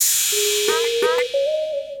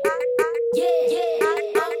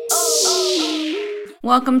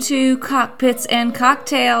Welcome to Cockpits and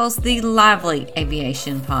Cocktails, the lively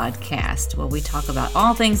aviation podcast, where we talk about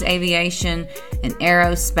all things aviation and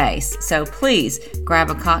aerospace. So please grab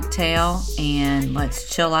a cocktail and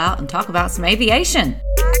let's chill out and talk about some aviation.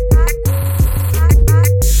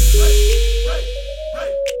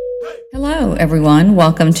 Hello, everyone.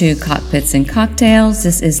 Welcome to Cockpits and Cocktails.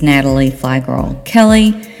 This is Natalie Flygirl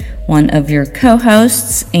Kelly, one of your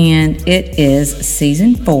co-hosts, and it is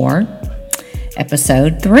Season 4.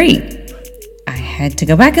 Episode 3. I had to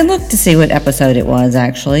go back and look to see what episode it was,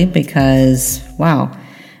 actually, because, wow,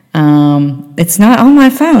 it's not on my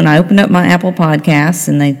phone. I opened up my Apple Podcasts,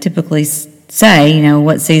 and they typically say,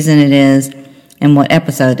 what season it is and what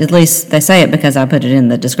episode. At least they say it because I put it in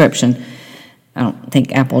the description. I don't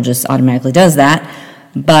think Apple just automatically does that,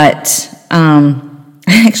 but I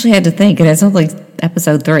actually had to think. It is only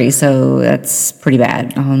episode 3, so that's pretty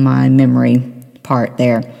bad on my memory part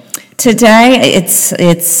there. Today,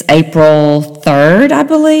 it's April 3rd, I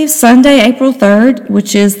believe, Sunday, April 3rd,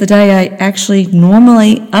 which is the day I actually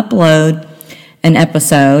normally upload an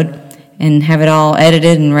episode and have it all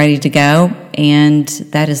edited and ready to go, and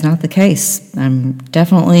that is not the case. I'm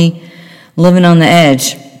definitely living on the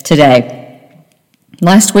edge today.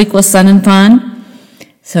 Last week was Sun and Fun,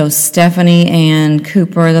 so Stephanie and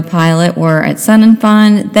Cooper, the pilot, were at Sun and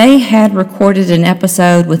Fun. They had recorded an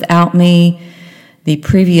episode without me the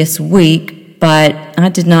previous week, but I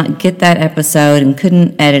did not get that episode and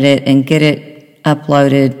couldn't edit it and get it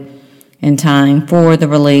uploaded in time for the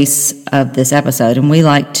release of this episode. And we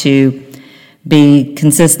like to be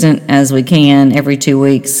consistent as we can. Every 2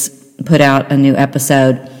 weeks, put out a new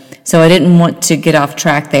episode. So I didn't want to get off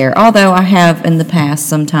track there, although I have in the past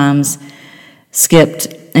sometimes skipped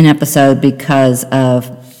an episode because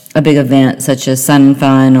of a big event such as Sun and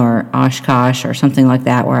Fun or Oshkosh or something like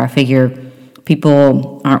that, where I figure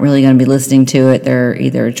people aren't really going to be listening to it. They're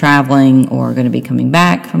either traveling or going to be coming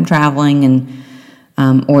back from traveling,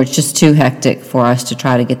 and or it's just too hectic for us to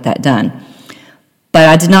try to get that done. But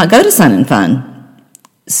I did not go to Sun and Fun.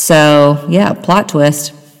 So, yeah, plot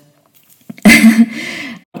twist.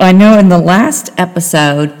 I know in the last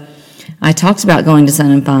episode, I talked about going to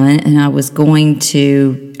Sun and Fun, and I was going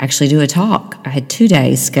to actually do a talk. I had 2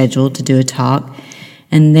 days scheduled to do a talk,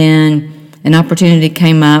 and then an opportunity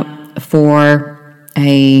came up for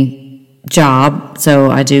a job. So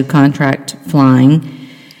I do contract flying,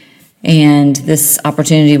 and this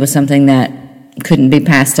opportunity was something that couldn't be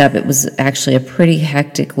passed up. It was actually a pretty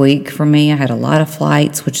hectic week for me. I had a lot of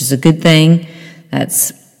flights, which is a good thing.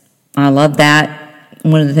 I love that.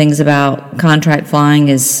 One of the things about contract flying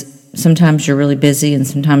is sometimes you're really busy and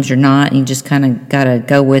sometimes you're not, and you just kind of got to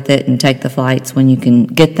go with it and take the flights when you can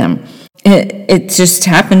get them. It just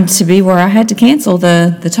happened to be where I had to cancel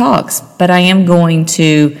the talks, but I am going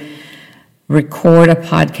to record a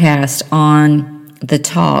podcast on the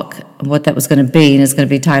talk, what that was going to be, and it's going to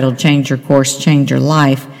be titled Change Your Course, Change Your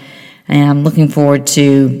Life, and I'm looking forward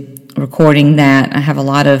to recording that. I have a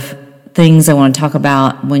lot of things I want to talk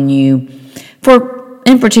about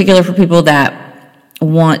in particular for people that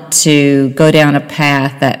want to go down a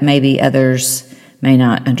path that maybe others may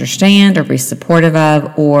not understand or be supportive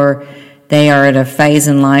of, or they are at a phase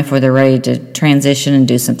in life where they're ready to transition and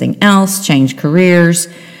do something else, change careers,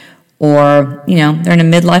 or, they're in a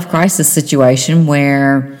midlife crisis situation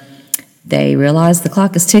where they realize the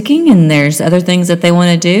clock is ticking and there's other things that they want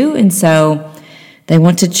to do, and so they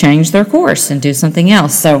want to change their course and do something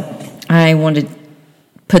else. So I want to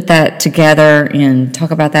put that together and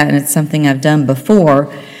talk about that, and it's something I've done before,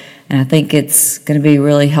 and I think it's going to be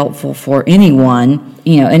really helpful for anyone,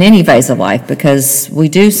 in any phase of life, because we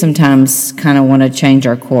do sometimes kind of want to change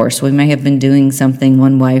our course. We may have been doing something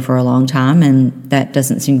one way for a long time, and that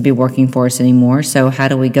doesn't seem to be working for us anymore. So how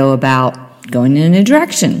do we go about going in a new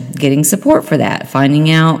direction, getting support for that, finding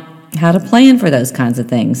out how to plan for those kinds of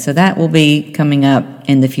things? So that will be coming up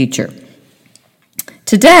in the future.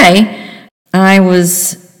 Today, I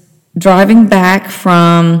was driving back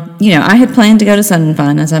from, I had planned to go to Sun and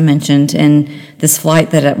Fun, as I mentioned, and this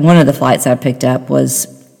flight one of the flights I picked up was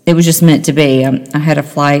just meant to be. I had a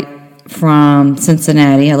flight from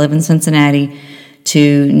Cincinnati. I live in Cincinnati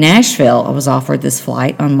to Nashville. I was offered this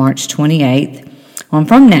flight on March 28th. Well, I'm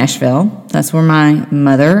from Nashville. That's where my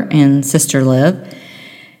mother and sister live,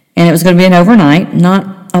 and it was going to be an overnight.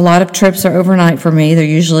 Not a lot of trips are overnight for me. They're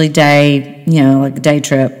usually day, like a day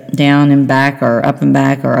trip, down and back or up and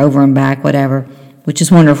back or over and back, whatever, which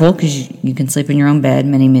is wonderful because you can sleep in your own bed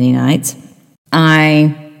many, many nights.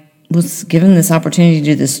 I was given this opportunity to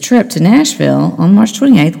do this trip to Nashville on March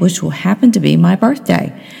 28th, which will happen to be my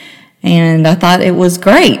birthday. And I thought it was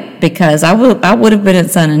great because I would have been at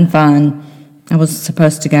Sun and Fun I was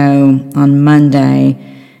supposed to go on Monday.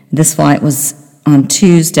 This flight was on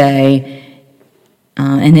Tuesday,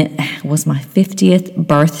 and it was my 50th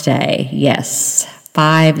birthday. Yes,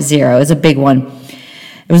 50. It's a big one.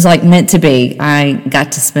 It was like meant to be. I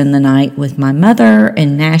got to spend the night with my mother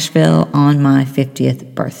in Nashville on my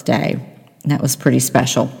 50th birthday. That was pretty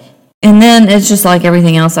special. And then it's just like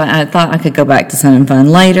everything else. I thought I could go back to Sun and Fun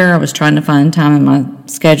later. I was trying to find time in my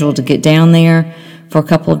schedule to get down there for a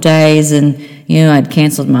couple of days. And, I'd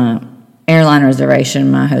canceled my airline reservation,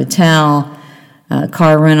 my hotel,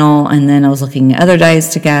 car rental, and then I was looking at other days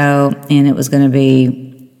to go. And it was going to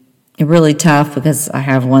be really tough because I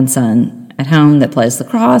have one son at home that plays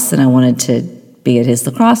lacrosse, and I wanted to be at his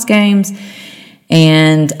lacrosse games.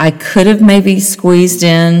 And I could have maybe squeezed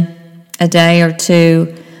in a day or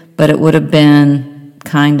two, but it would have been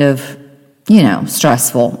kind of,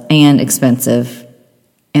 stressful and expensive.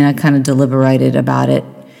 And I kind of deliberated about it.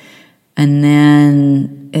 And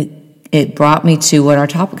then it brought me to what our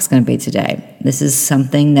topic's going to be today. This is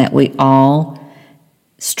something that we all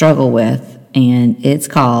struggle with, and it's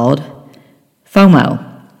called FOMO.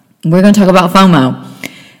 We're going to talk about FOMO.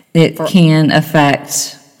 It can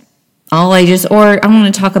affect all ages, or I'm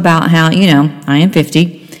going to talk about how, I am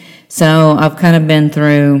 50. So I've kind of been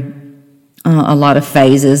through a lot of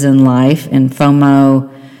phases in life, and FOMO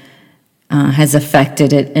has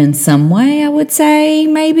affected it in some way, I would say,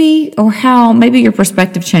 maybe, or how maybe your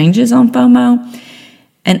perspective changes on FOMO.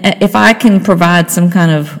 And if I can provide some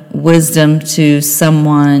kind of wisdom to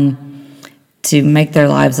someone to make their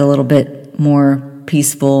lives a little bit more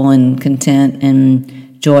peaceful and content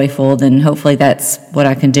and joyful, then hopefully that's what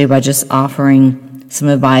I can do by just offering some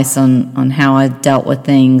advice on how I dealt with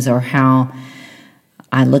things or how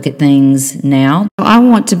I look at things now. I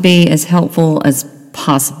want to be as helpful as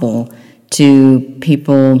possible to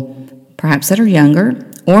people perhaps that are younger,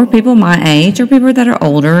 or people my age, or people that are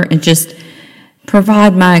older, and just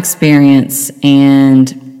provide my experience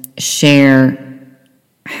and share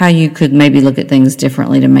how you could maybe look at things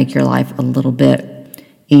differently to make your life a little bit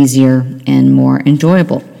easier and more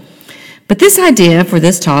enjoyable. But this idea for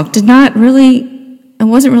this talk it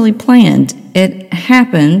wasn't really planned. It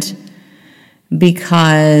happened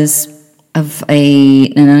because of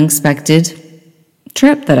an unexpected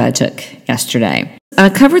trip that I took yesterday. I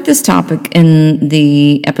covered this topic in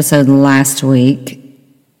the episode last week,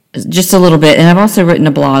 just a little bit, and I've also written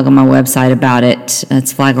a blog on my website about it.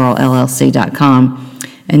 It's flygirlllc.com,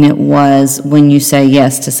 and it was when you say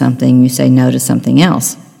yes to something, you say no to something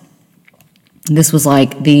else. This was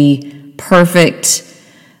like the perfect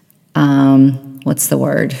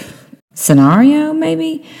scenario,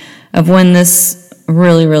 maybe, of when this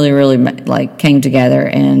really, really, really came together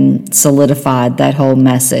and solidified that whole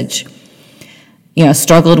message.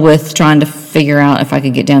 Struggled with trying to figure out if I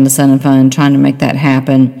could get down to Sun and Fun, trying to make that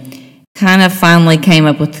happen. Kind of finally came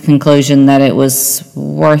up with the conclusion that it was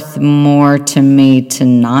worth more to me to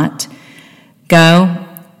not go,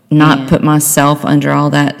 not put myself under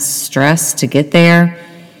all that stress to get there,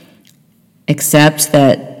 accept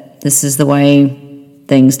that this is the way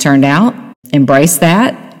things turned out, embrace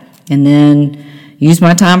that, and then use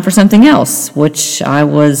my time for something else, which I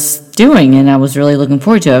was doing and I was really looking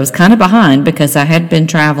forward to. I was kind of behind because I had been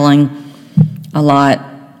traveling a lot.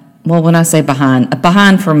 Well, when I say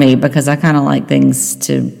behind for me, because I kind of like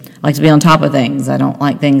to be on top of things. I don't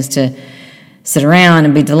like things to sit around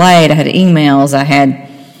and be delayed. I had emails, I had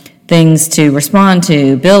things to respond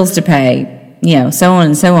to, bills to pay, so on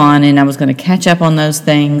and so on, and I was going to catch up on those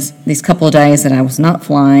things these couple of days that I was not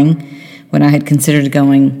flying when I had considered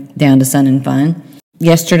going down to Sun and Fun.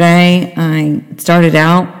 Yesterday, I started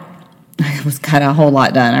out, I got a whole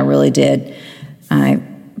lot done, I really did. I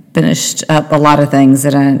finished up a lot of things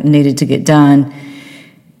that I needed to get done,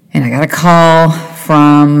 and I got a call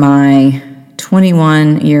from my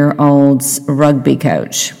 21-year-old's rugby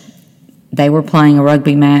coach. They were playing a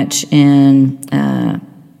rugby match in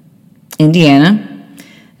Indiana,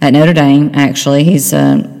 at Notre Dame, actually. He's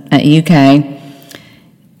at UK,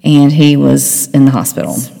 and he was in the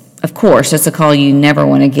hospital. Of course, it's a call you never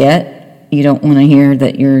want to get. You don't want to hear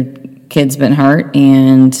that your kid's been hurt,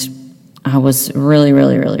 and I was really,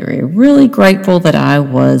 really, really, really, really grateful that I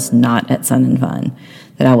was not at Sun and Fun,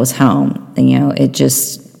 that I was home. And, it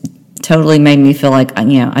just totally made me feel like,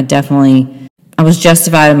 I was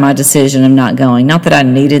justified in my decision of not going. Not that I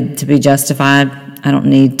needed to be justified. I don't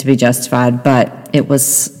need to be justified, but it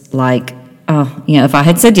was like, if I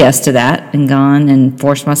had said yes to that and gone and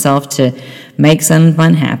forced myself to make Sun and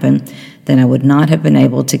Fun happen, then I would not have been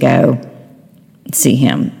able to go see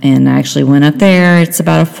him. And I actually went up there. It's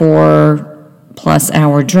about a 4+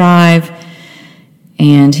 hour drive,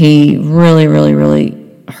 and he really, really, really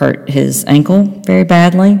hurt his ankle very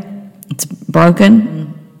badly. It's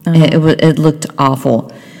broken. It looked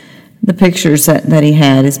awful. The pictures that he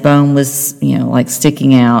had, his bone was, like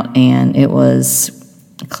sticking out, and it was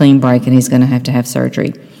a clean break, and he's going to have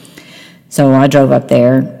surgery. So I drove up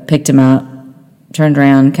there, picked him up, turned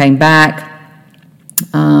around, came back,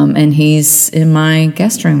 and he's in my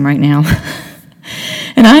guest room right now.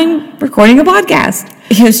 And I'm recording a podcast.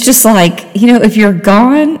 It was just like, if you're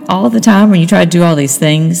gone all the time when you try to do all these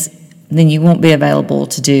things, then you won't be available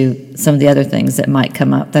to do some of the other things that might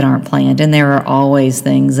come up that aren't planned. And there are always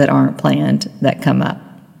things that aren't planned that come up.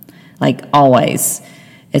 Like always.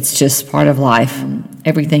 It's just part of life.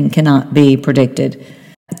 Everything cannot be predicted.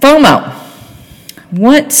 FOMO.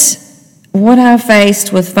 What I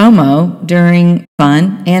faced with FOMO during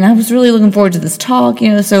fun, and I was really looking forward to this talk,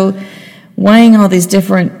 so weighing all these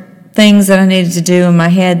different things that I needed to do in my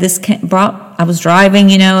head. I was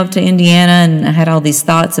driving, up to Indiana, and I had all these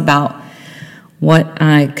thoughts about what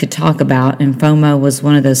I could talk about, and FOMO was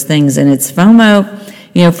one of those things. And it's FOMO,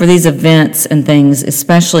 for these events and things,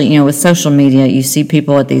 especially, with social media, you see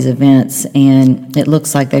people at these events, and it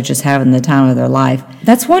looks like they're just having the time of their life.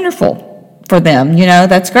 That's wonderful for them,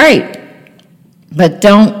 that's great. But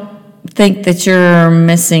don't think that you're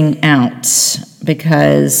missing out,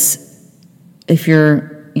 because if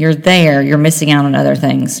you're there, you're missing out on other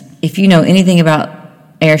things. If you know anything about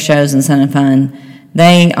air shows and Sun and Fun,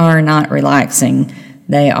 they are not relaxing.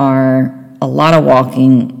 They are a lot of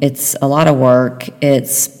walking. It's a lot of work.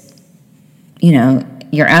 It's,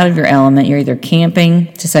 you're out of your element. You're either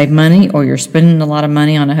camping to save money, or you're spending a lot of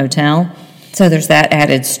money on a hotel. So there's that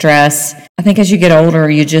added stress. I think as you get older,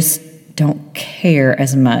 you just don't care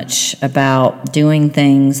as much about doing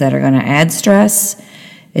things that are going to add stress.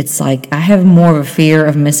 It's like I have more of a fear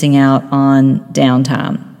of missing out on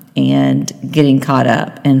downtime and getting caught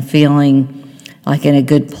up and feeling like in a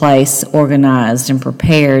good place, organized and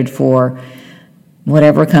prepared for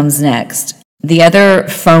whatever comes next. The other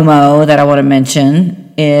FOMO that I want to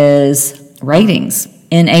mention is ratings.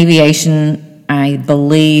 In aviation, I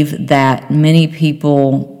believe that many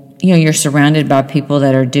people, you're surrounded by people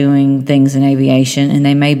that are doing things in aviation, and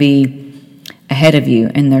they may be ahead of you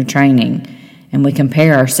in their training, and we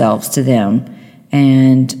compare ourselves to them,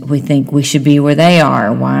 and we think we should be where they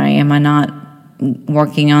are. Why am I not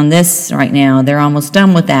working on this right now? They're almost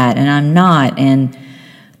done with that, and I'm not. And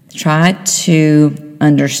try to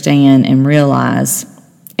understand and realize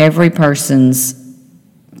every person's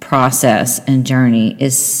process and journey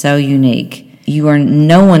is so unique.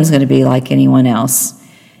 No one's going to be like anyone else.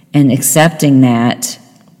 And accepting that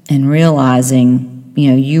and realizing,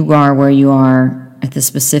 you are where you are at the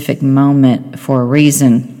specific moment for a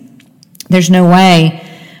reason. There's no way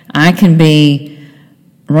I can be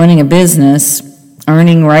running a business,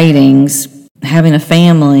 earning ratings, having a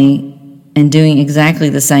family, and doing exactly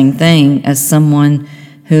the same thing as someone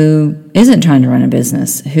who isn't trying to run a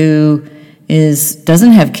business, who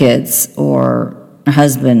doesn't have kids or a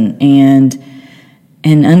husband, and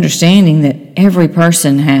understanding that every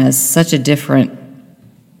person has such a different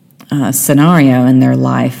scenario in their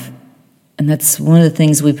life. And that's one of the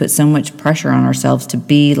things we put so much pressure on ourselves to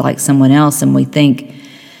be like someone else, and we think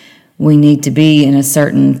we need to be in a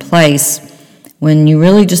certain place when you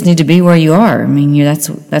really just need to be where you are. I mean,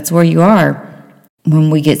 that's where you are. When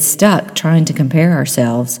we get stuck trying to compare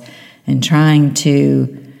ourselves and trying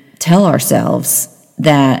to tell ourselves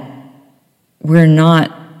that we're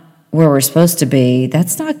not where we're supposed to be,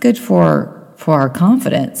 that's not good for our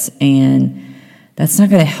confidence, and that's not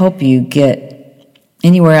going to help you get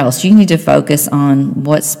anywhere else. You need to focus on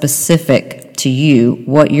what's specific to you,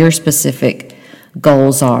 what your specific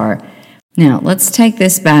goals are. Now, let's take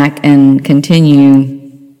this back and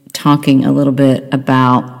continue talking a little bit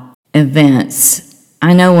about events.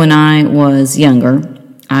 I know when I was younger,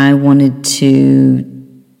 I wanted to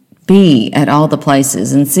be at all the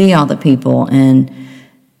places and see all the people, and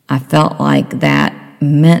I felt like that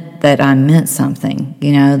meant that I meant something,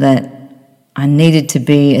 that I needed to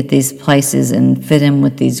be at these places and fit in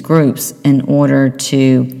with these groups in order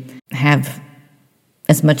to have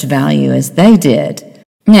as much value as they did.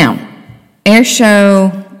 Now, air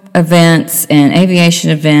show events and aviation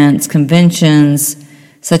events, conventions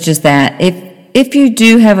such as that, if you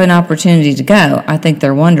do have an opportunity to go, I think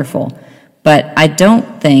they're wonderful. But I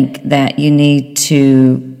don't think that you need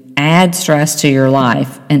to add stress to your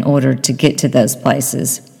life in order to get to those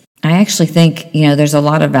places. I actually think, there's a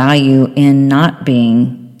lot of value in not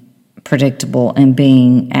being predictable and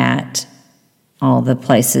being at all the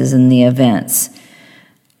places and the events.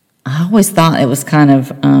 I always thought it was kind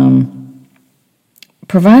of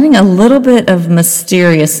providing a little bit of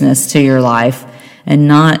mysteriousness to your life and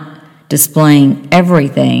not displaying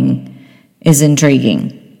everything is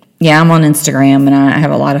intriguing. Yeah, I'm on Instagram and I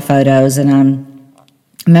have a lot of photos, and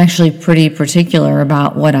I'm actually pretty particular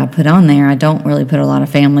about what I put on there. I don't really put a lot of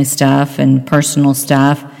family stuff and personal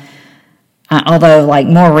stuff. Although, like,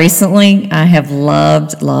 more recently, I have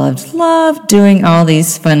loved doing all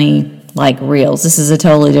these funny, like, reels. This is a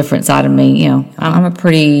totally different side of me. I'm a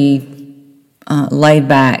pretty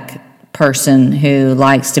laid-back person who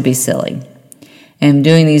likes to be silly. And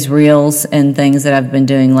doing these reels and things that I've been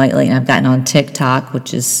doing lately, and I've gotten on TikTok,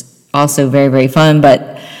 which is also very, very fun,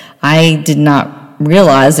 but I did not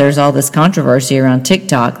realize there's all this controversy around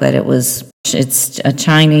TikTok that it's a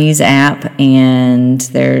Chinese app, and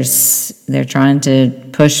they're trying to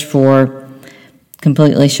push for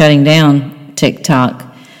completely shutting down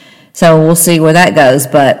TikTok. So we'll see where that goes,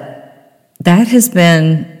 but that has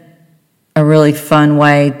been a really fun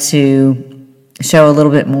way to show a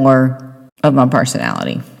little bit more of my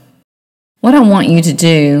personality. What I want you to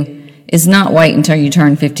do is not wait until you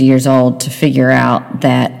turn 50 years old to figure out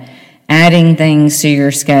that adding things to your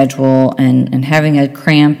schedule and having a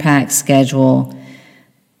cram-packed schedule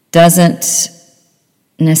doesn't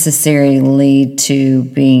necessarily lead to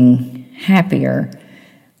being happier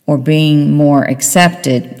or being more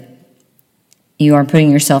accepted. You are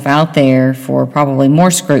putting yourself out there for probably more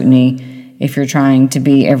scrutiny if you're trying to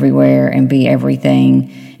be everywhere and be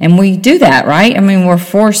everything. And we do that, right? I mean, we're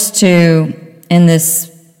forced to, in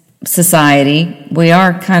this society,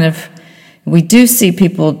 we do see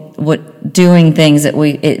people doing things that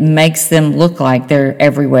it makes them look like they're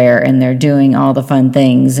everywhere and they're doing all the fun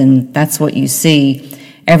things, and that's what you see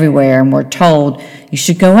everywhere, and we're told you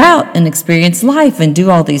should go out and experience life and do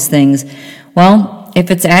all these things. Well, if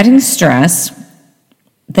it's adding stress,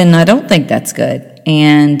 then I don't think that's good,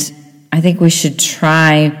 and I think we should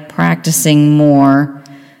try practicing more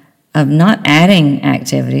of not adding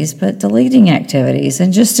activities, but deleting activities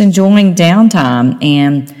and just enjoying downtime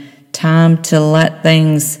and time to let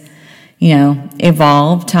things,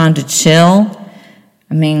 evolve, time to chill.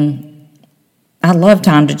 I mean, I love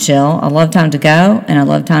time to chill. I love time to go, and I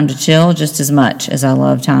love time to chill just as much as I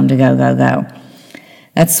love time to go.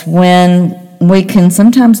 That's when we can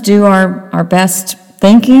sometimes do our best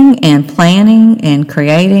thinking and planning and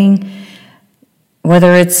creating.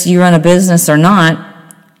 Whether it's you run a business or not,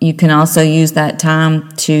 you can also use that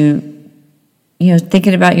time to,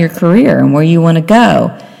 thinking about your career and where you want to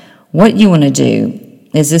go, what you want to do.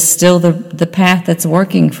 Is this still the path that's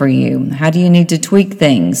working for you? How do you need to tweak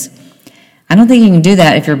things? I don't think you can do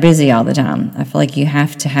that if you're busy all the time. I feel like you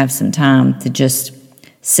have to have some time to just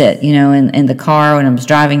sit, in the car when I was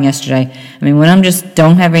driving yesterday. I mean, when I'm just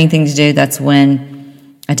don't have anything to do, that's when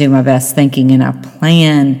I do my best thinking, and I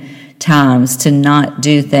plan times to not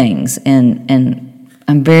do things, and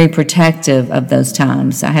I'm very protective of those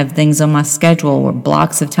times. I have things on my schedule or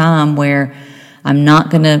blocks of time where I'm not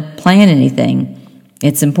going to plan anything.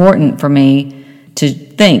 It's important for me to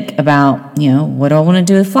think about, what do I want to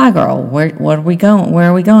do with Fly Girl? Where are we going? Where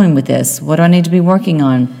are we going with this? What do I need to be working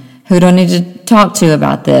on? Who do I need to talk to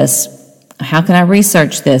about this? How can I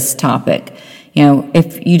research this topic?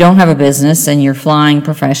 If you don't have a business and you're flying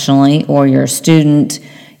professionally or you're a student,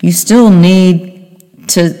 you still need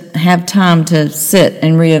to have time to sit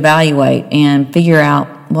and reevaluate and figure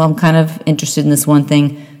out, well, I'm kind of interested in this one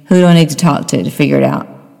thing. Who do I need to talk to figure it out?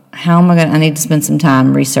 I need to spend some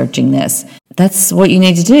time researching this. That's what you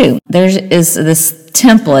need to do. There is this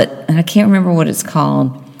template, and I can't remember what it's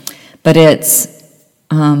called, but it's,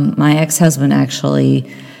 my ex-husband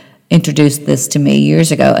actually introduced this to me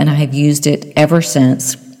years ago, and I have used it ever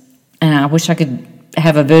since. And I wish I could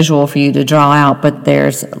have a visual for you to draw out, but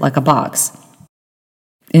there's like a box.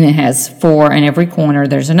 And it has 4 in every corner.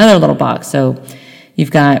 There's another little box. So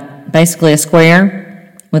you've got basically a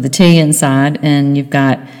square with a T inside, and you've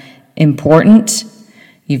got important,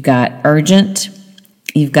 you've got urgent,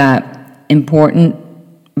 you've got important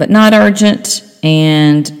but not urgent,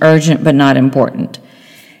 and urgent but not important.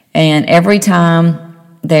 And every time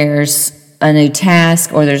there's a new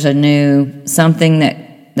task or there's a new something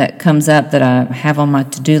that comes up that I have on my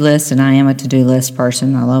to-do list, and I am a to-do list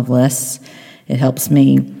person. I love lists. It helps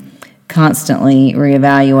me constantly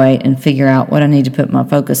reevaluate and figure out what I need to put my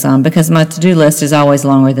focus on, because my to-do list is always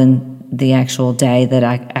longer than the actual day that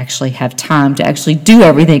I actually have time to actually do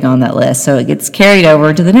everything on that list. So it gets carried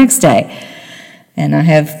over to the next day. And I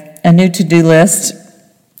have a new to-do list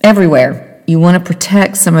everywhere. You want to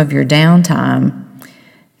protect some of your downtime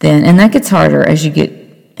then, and that gets harder as you get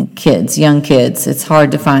young kids. It's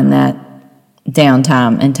hard to find that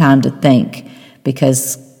downtime and time to think,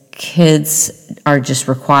 because kids are just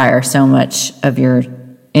require so much of your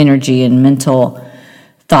energy and mental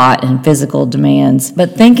thought and physical demands.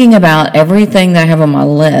 But thinking about everything that I have on my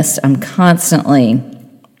list, I'm constantly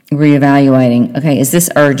reevaluating. Okay, is this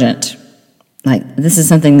urgent? Like, this is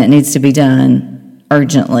something that needs to be done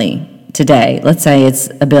urgently today. Let's say it's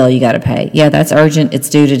a bill you got to pay. Yeah, that's urgent. It's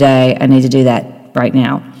due today. I need to do that right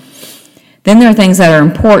now. Then there are things that are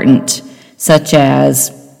important, such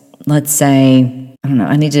as, let's say, I don't know,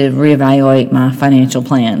 I need to reevaluate my financial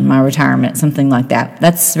plan, my retirement, something like that.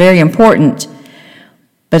 That's very important,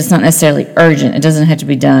 but it's not necessarily urgent. It doesn't have to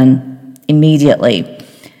be done immediately.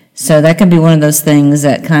 So that can be one of those things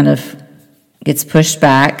that kind of gets pushed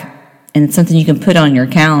back, and it's something you can put on your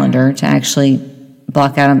calendar to actually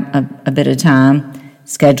block out a bit of time,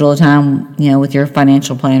 schedule a time, with your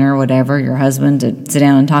financial planner or whatever, your husband, to sit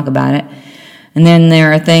down and talk about it. And then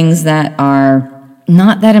there are things that are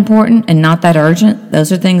not that important and not that urgent.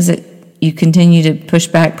 Those are things that you continue to push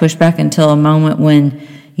back until a moment when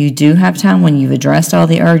you do have time, when you've addressed all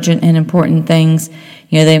the urgent and important things.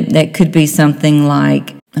 That could be something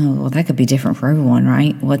like, that could be different for everyone,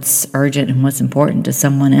 right? What's urgent and what's important to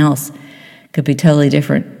someone else could be totally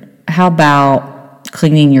different. How about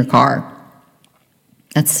cleaning your car?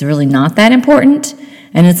 That's really not that important,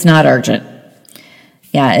 and it's not urgent.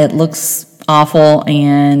 Yeah, it looks awful,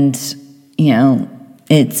 and,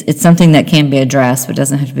 it's something that can be addressed, but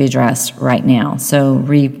doesn't have to be addressed right now. So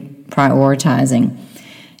reprioritizing.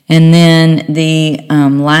 And then the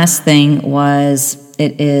last thing was,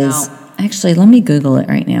 actually, let me Google it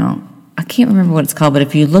right now. I can't remember what it's called, but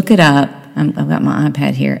if you look it up, I've got my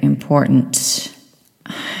iPad here, important.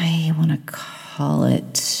 I want to call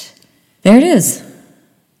it, there it is,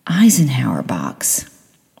 Eisenhower box.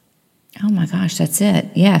 Oh my gosh, that's it.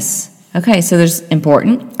 Yes. Okay, so there's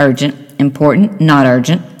important, urgent, not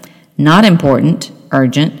urgent, not important,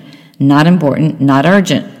 urgent, not important, not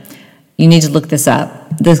urgent. You need to look this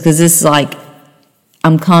up, because this is like,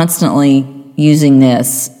 I'm constantly using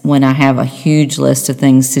this when I have a huge list of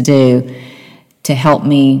things to do to help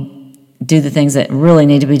me do the things that really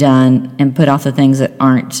need to be done and put off the things that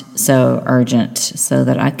aren't so urgent, so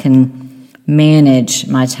that I can manage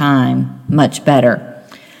my time much better.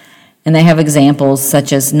 And they have examples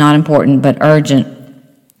such as not important but urgent.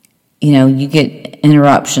 You get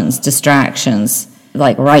interruptions, distractions,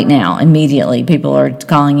 like right now, immediately. People are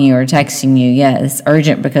calling you or texting you. Yeah, it's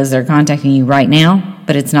urgent because they're contacting you right now,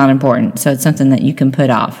 but it's not important. So it's something that you can put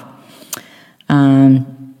off.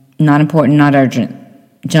 Not important, not urgent.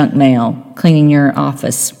 Junk mail, cleaning your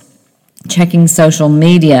office, checking social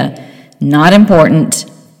media, not important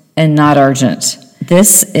and not urgent.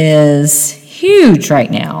 This is huge right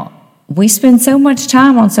now. We spend so much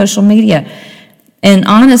time on social media. And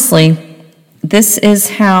honestly, this is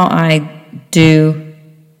how I do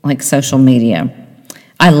social media.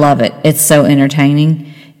 I love it. It's so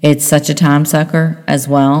entertaining. It's such a time sucker as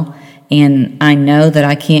well. And I know that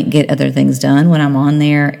I can't get other things done when I'm on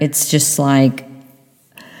there. It's just like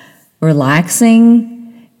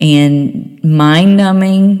relaxing and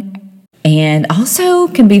mind-numbing, and also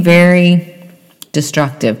can be very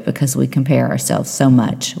destructive because we compare ourselves so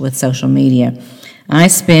much with social media. I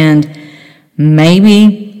spend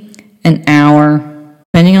maybe an hour,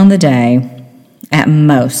 depending on the day, at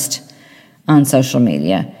most, on social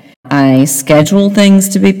media. I schedule things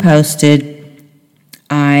to be posted.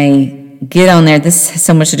 I get on there. This has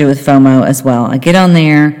so much to do with FOMO as well. I get on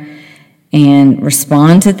there and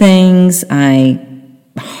respond to things. I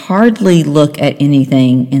hardly look at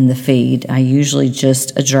anything in the feed. I usually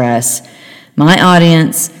just address my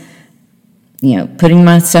audience, putting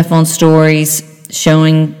my stuff on stories,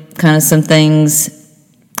 showing kind of some things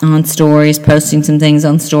on stories, posting some things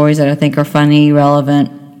on stories that I think are funny,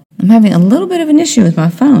 relevant. I'm having a little bit of an issue with my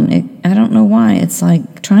phone. I don't know why. It's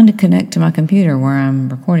like trying to connect to my computer where I'm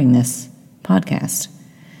recording this podcast.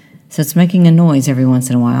 So it's making a noise every once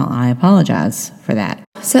in a while. I apologize for that.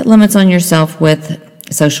 Set limits on yourself with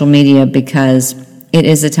social media because it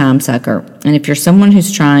is a time sucker. And if you're someone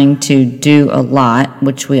who's trying to do a lot,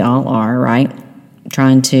 which we all are, right?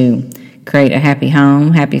 Trying to create a happy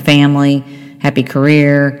home, happy family, happy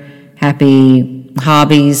career, happy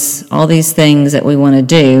hobbies, all these things that we want to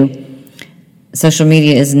do, social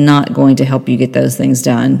media is not going to help you get those things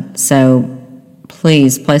done. So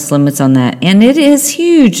please place limits on that. And it is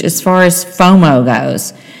huge as far as FOMO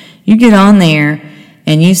goes. You get on there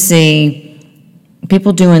and you see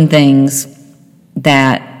people doing things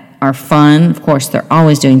that are fun. Of course, they're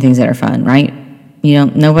always doing things that are fun, right?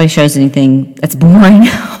 Nobody shows anything that's boring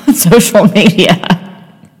on social media.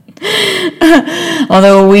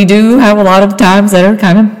 Although we do have a lot of times that are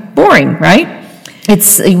kind of boring, right?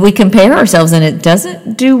 We compare ourselves, and it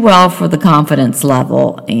doesn't do well for the confidence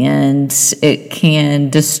level, and it can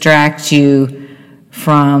distract you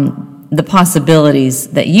from the possibilities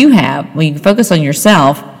that you have. When you focus on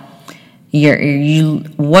yourself,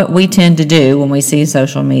 what we tend to do when we see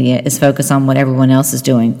social media is focus on what everyone else is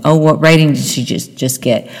doing. Oh, what rating did she just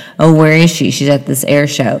get? Oh, where is she? She's at this air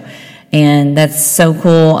show. And that's so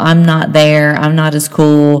cool. I'm not there. I'm not as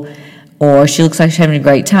cool. Or she looks like she's having a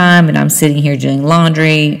great time and I'm sitting here doing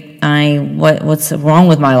laundry. What's wrong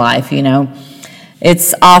with my life, you know?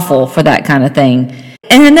 It's awful for that kind of thing.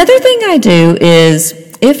 And another thing I do is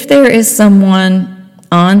if there is someone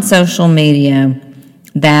on social media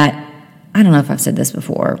that, I don't know if I've said this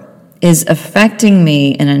before, is affecting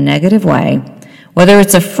me in a negative way, whether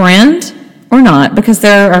it's a friend or not, because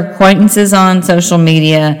there are acquaintances on social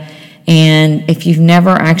media, and if you've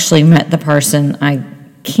never actually met the person, I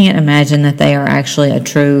can't imagine that they are actually a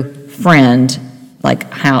true friend,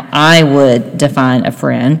 like how I would define a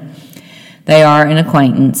friend. They are an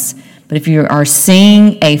acquaintance. But if you are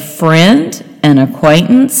seeing a friend, an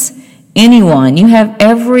acquaintance, anyone, you have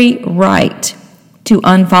every right to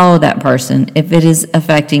unfollow that person if it is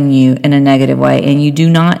affecting you in a negative way, and you do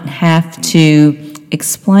not have to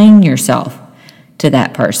explain yourself to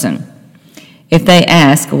that person. If they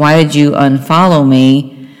ask, why did you unfollow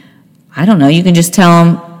me? I don't know, you can just tell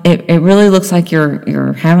them, it really looks like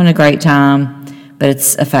you're having a great time, but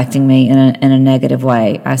it's affecting me in a negative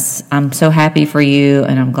way. I'm so happy for you,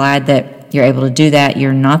 and I'm glad that you're able to do that.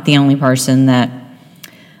 You're not the only person that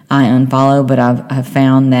I unfollow, but I've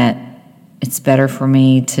found that it's better for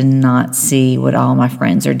me to not see what all my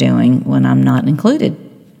friends are doing when I'm not included.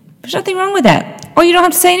 There's nothing wrong with that. Or you don't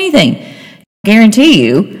have to say anything. I guarantee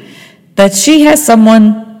you that she has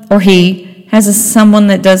someone, or he has someone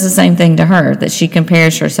that does the same thing to her, that she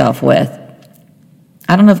compares herself with.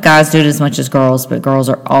 I don't know if guys do it as much as girls, but girls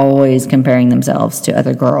are always comparing themselves to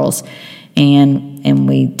other girls. And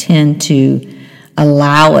we tend to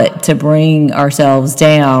allow it to bring ourselves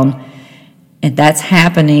down. If that's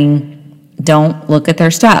happening, don't look at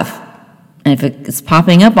their stuff. And if it's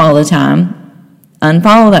popping up all the time,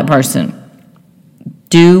 unfollow that person.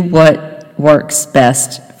 Do what works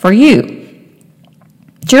best for you.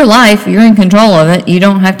 It's your life. You're in control of it. You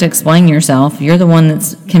don't have to explain yourself. You're the one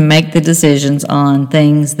that can make the decisions on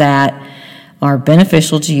things that are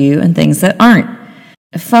beneficial to you and things that aren't.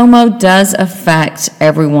 FOMO does affect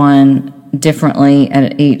everyone differently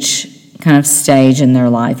at each kind of stage in their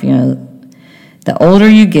life. You know, the older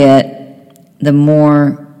you get, the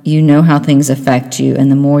more you know how things affect you,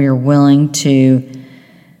 and the more you're willing to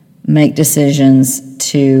make decisions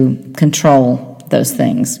to control those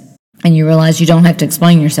things. And you realize you don't have to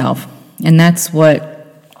explain yourself. And that's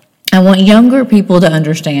what I want younger people to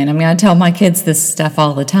understand. I mean, I tell my kids this stuff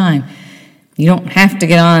all the time. You don't have to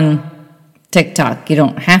get on TikTok. You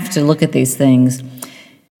don't have to look at these things.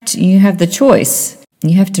 You have the choice.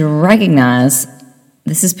 You have to recognize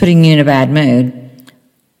this is putting you in a bad mood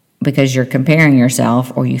because you're comparing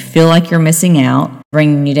yourself, or you feel like you're missing out,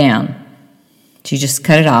 bringing you down. So you just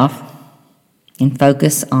cut it off and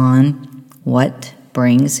focus on what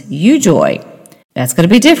brings you joy. That's going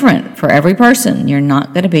to be different for every person. You're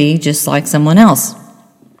not going to be just like someone else.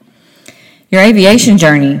 Your aviation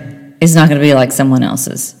journey is not going to be like someone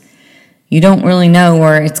else's. You don't really know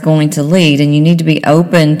where it's going to lead, and you need to be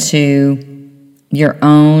open to your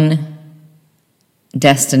own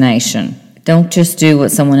destination. Don't just do what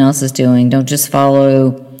someone else is doing. Don't just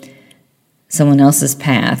follow someone else's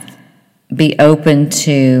path. Be open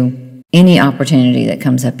to any opportunity that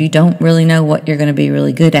comes up. You don't really know what you're going to be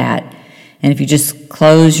really good at. And if you just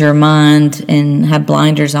close your mind and have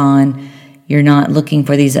blinders on, you're not looking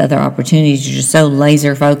for these other opportunities. You're just so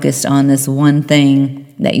laser focused on this one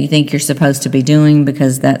thing that you think you're supposed to be doing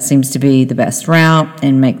because that seems to be the best route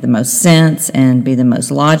and make the most sense and be the most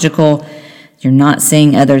logical. You're not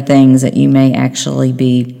seeing other things that you may actually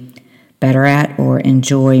be better at or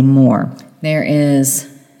enjoy more. There is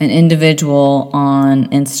an individual on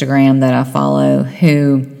Instagram that I follow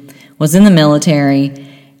who was in the military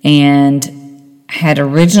and had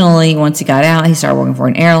originally, once he got out, he started working for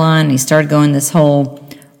an airline. He started going this whole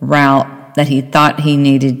route that he thought he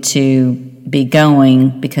needed to be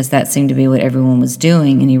going because that seemed to be what everyone was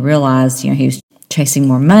doing. And he realized, he was chasing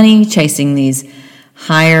more money, chasing these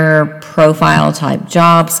higher profile type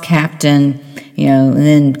jobs, captain, and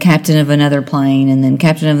then captain of another plane, and then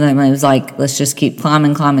captain of that plane. It was like, let's just keep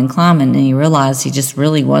climbing. And he realized he just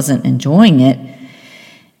really wasn't enjoying it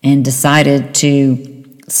and decided to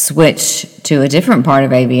switch to a different part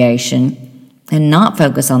of aviation and not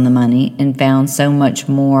focus on the money, and found so much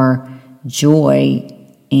more joy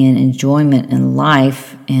and enjoyment in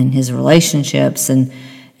life and his relationships, and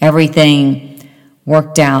everything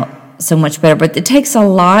worked out so much better. But it takes a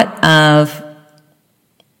lot of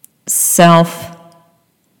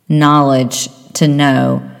self-knowledge to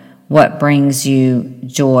know what brings you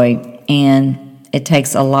joy, and it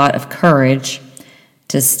takes a lot of courage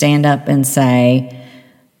to stand up and say,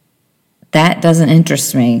 that doesn't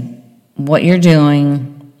interest me. What you're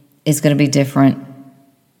doing is going to be different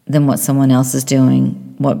than what someone else is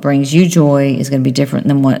doing. What brings you joy is going to be different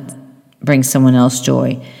than what brings someone else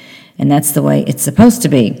joy. And that's the way it's supposed to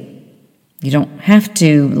be. You don't have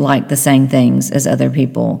to like the same things as other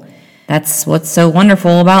people. That's what's so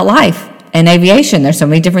wonderful about life and aviation. There's so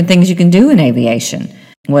many different things you can do in aviation.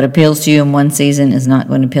 What appeals to you in one season is not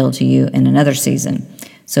going to appeal to you in another season.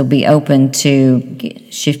 So be open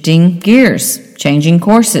to shifting gears, changing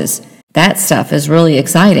courses. That stuff is really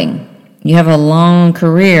exciting. You have a long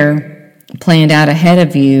career planned out ahead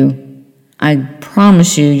of you. I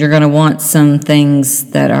promise you're going to want some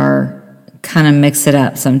things that are kind of mix it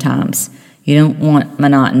up sometimes. You don't want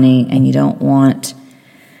monotony, and you don't want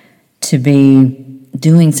to be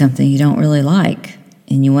doing something you don't really like.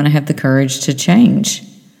 And you want to have the courage to change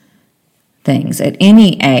things at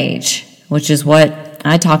any age, which is what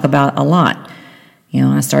I talk about a lot.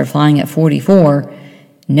 I started flying at 44,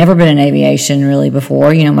 never been in aviation really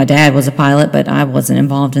before. My dad was a pilot, but I wasn't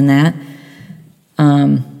involved in that.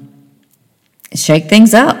 Shake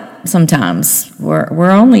things up sometimes.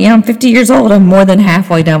 I'm 50 years old. I'm more than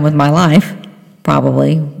halfway done with my life,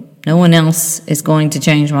 probably. No one else is going to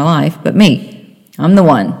change my life but me. I'm the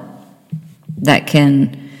one that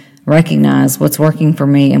can recognize what's working for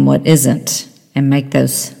me and what isn't and make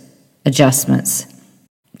those adjustments.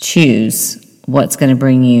 Choose what's going to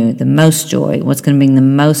bring you the most joy, what's going to bring the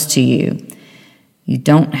most to you. You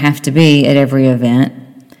don't have to be at every event.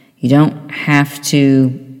 You don't have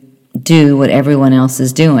to do what everyone else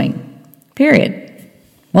is doing, period.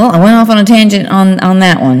 Well, I went off on a tangent on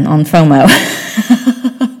that one, on FOMO.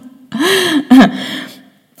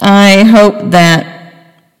 I hope that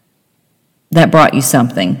brought you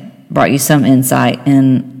something, brought you some insight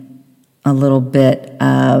and a little bit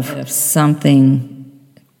of something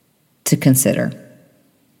to consider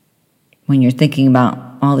when you're thinking about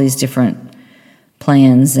all these different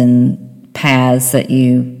plans and paths that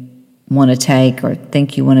you want to take or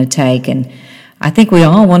think you want to take. And I think we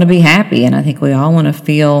all want to be happy, and I think we all want to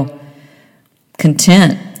feel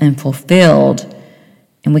content and fulfilled,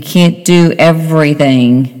 and we can't do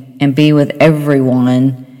everything and be with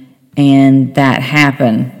everyone and that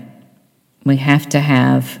happen. We have to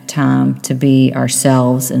have time to be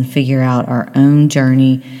ourselves and figure out our own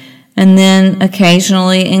journey, and then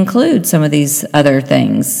occasionally include some of these other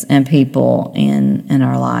things and people in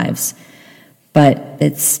our lives. But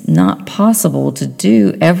it's not possible to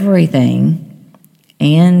do everything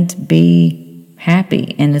and be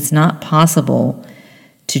happy. And it's not possible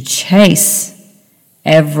to chase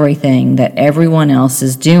everything that everyone else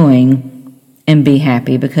is doing and be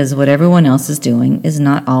happy, because what everyone else is doing is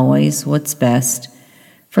not always what's best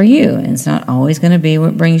for you. And it's not always going to be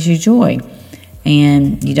what brings you joy.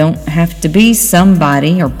 And you don't have to be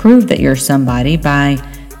somebody or prove that you're somebody by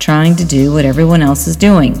trying to do what everyone else is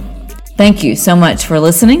doing. Thank you so much for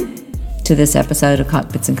listening to this episode of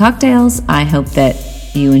Cockpits and Cocktails. I hope that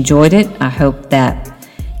you enjoyed it. I hope that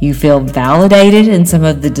you feel validated in some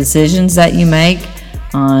of the decisions that you make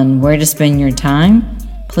on where to spend your time.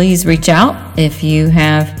 Please reach out if you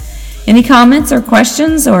have any comments or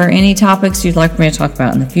questions or any topics you'd like me to talk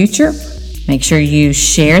about in the future. Make sure you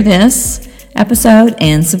share this episode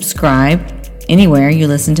and subscribe anywhere you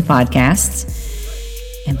listen to podcasts,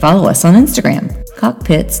 and follow us on Instagram,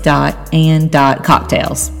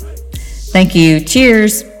 cockpits.and.cocktails. Thank you.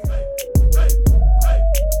 Cheers.